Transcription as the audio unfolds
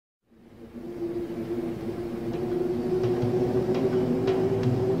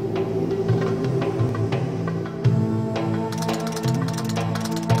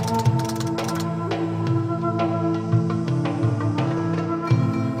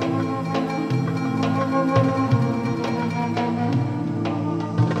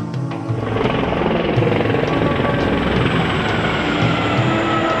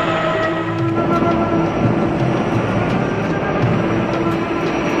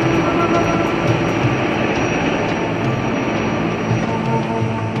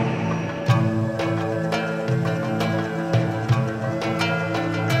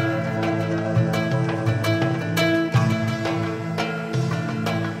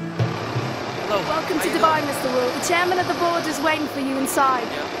Welcome to Dubai, Mr. Wolf. The chairman of the board is waiting for you inside.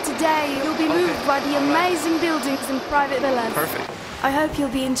 Today, you'll be moved by the amazing buildings and private villas. Perfect. I hope you'll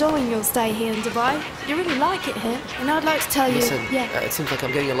be enjoying your stay here in Dubai. You really like it here, and I'd like to tell you... Listen, yeah. it seems like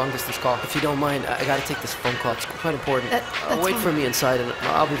I'm getting a long-distance call. If you don't mind, I gotta take this phone call. It's quite important. That's Wait fine. for me inside, and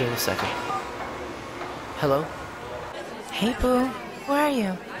I'll be there in a second. Hello? Hey, boo. Where are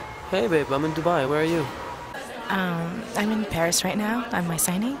you? Hey, babe. I'm in Dubai. Where are you? I'm in Paris right now. I'm my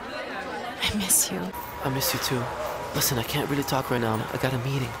signing. I miss you. I miss you, too. Listen, I can't really talk right now. I got a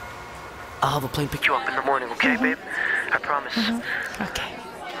meeting. I'll have a plane pick you up in the morning, okay, babe? I promise. Okay.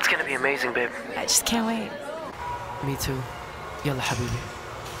 It's gonna be amazing, babe. I just can't wait. Me too. Yalla, Habibi.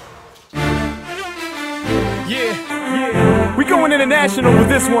 Yeah. We going international with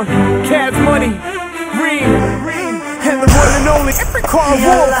this one. Cash Money, Reem, and the one and only Karl.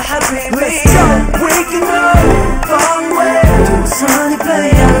 Yalla, Habibi. Let's go. Waking up, far away to a sunny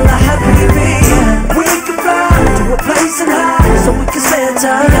place. Yalla, Habibi. We can fly to a place and hide so we can spend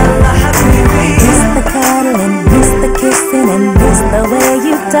time. Yalla, Habibi. Miss the cuddling, miss the kissing, and miss the way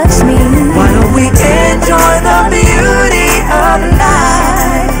you touch me. Why don't we enjoy the beauty of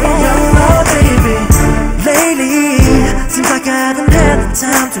life? Yalla, baby. Lately, seems like I haven't had the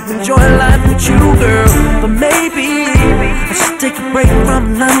time to enjoy life with you, girl. But maybe I should take a break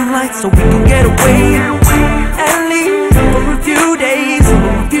from limelight so we can get away. At least for a few days, for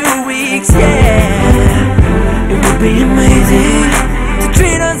a few weeks, yeah. It would be amazing to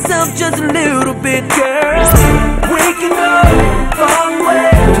treat ourselves just a little bit, girl. Waking up far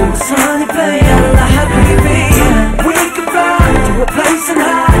away to a sunny place. Yalla, Habibi. We can fly to a place and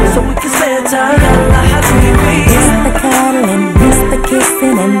hide so we can spend time. Yalla, Habibi. Miss the cuddling, miss the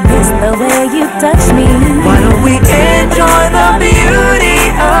kissing, and miss the way you touch me. Why don't we enjoy the beauty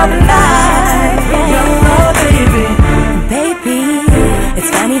of life? Yalla, baby. Baby, it's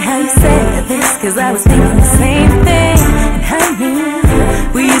funny how you said this, cause I was thinking the same thing. And honey,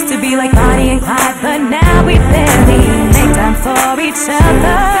 we used to be like Bonnie and Clyde, but now we barely make time for each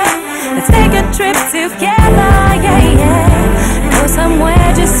other. Let's take a trip together, yeah. Go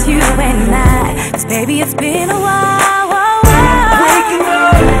somewhere just you and I, cause baby it's been a while. Waking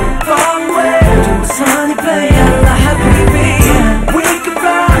up far away to a sunny place. Yalla, Habibi. We can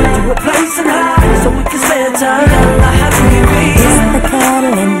fly to a place and hide so we can spend time. Yalla, Habibi. Miss the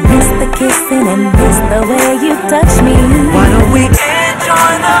cuddling, miss the kissing, and miss the way you touch me. Why don't we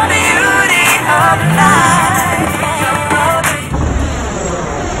enjoy the beauty of life?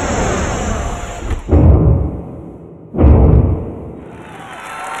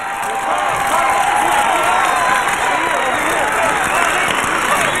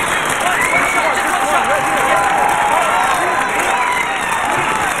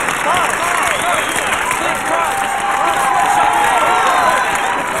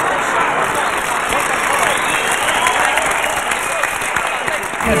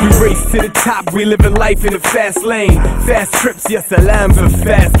 We race to the top, we living life in a fast lane. Fast trips, yes, salam for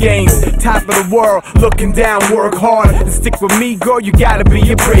fast games. Top of the world, looking down, work hard. And stick with me, girl, you gotta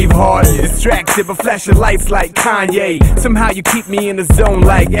be a brave heart. Distracted by flashing lights like Kanye. Somehow you keep me in the zone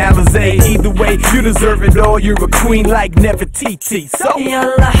like Alizé. Either way, you deserve it all, you're a queen like Nefertiti. So,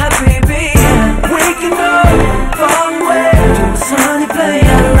 Yalla, Habibi. Waking up far away to a sunny place.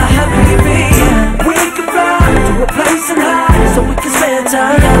 Yalla, Habibi. We can fly to a place and hide so we can spend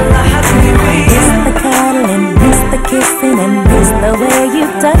time. Yalla, Habibi. Miss the cuddling, miss the kissing, and miss the way you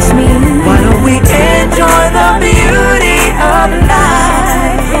touch me. Why don't we enjoy the beauty of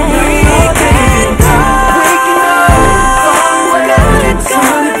life? We can go. Waking up far away to a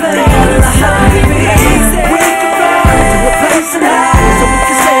sunny place. Yalla, Habibi. We can fly to a place and hide so we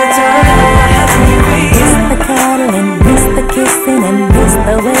can spend time. Yalla, Habibi. Miss the cuddling, miss the kissing, and miss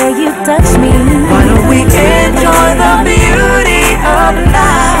the way you touch me. Why don't we enjoy the beauty of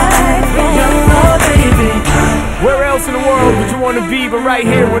life? Yalla, baby. where else in the world would you want to be but right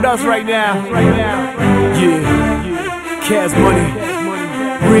here with us right now? Yeah. Cash Money,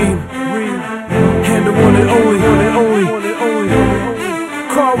 Reem, and the one and only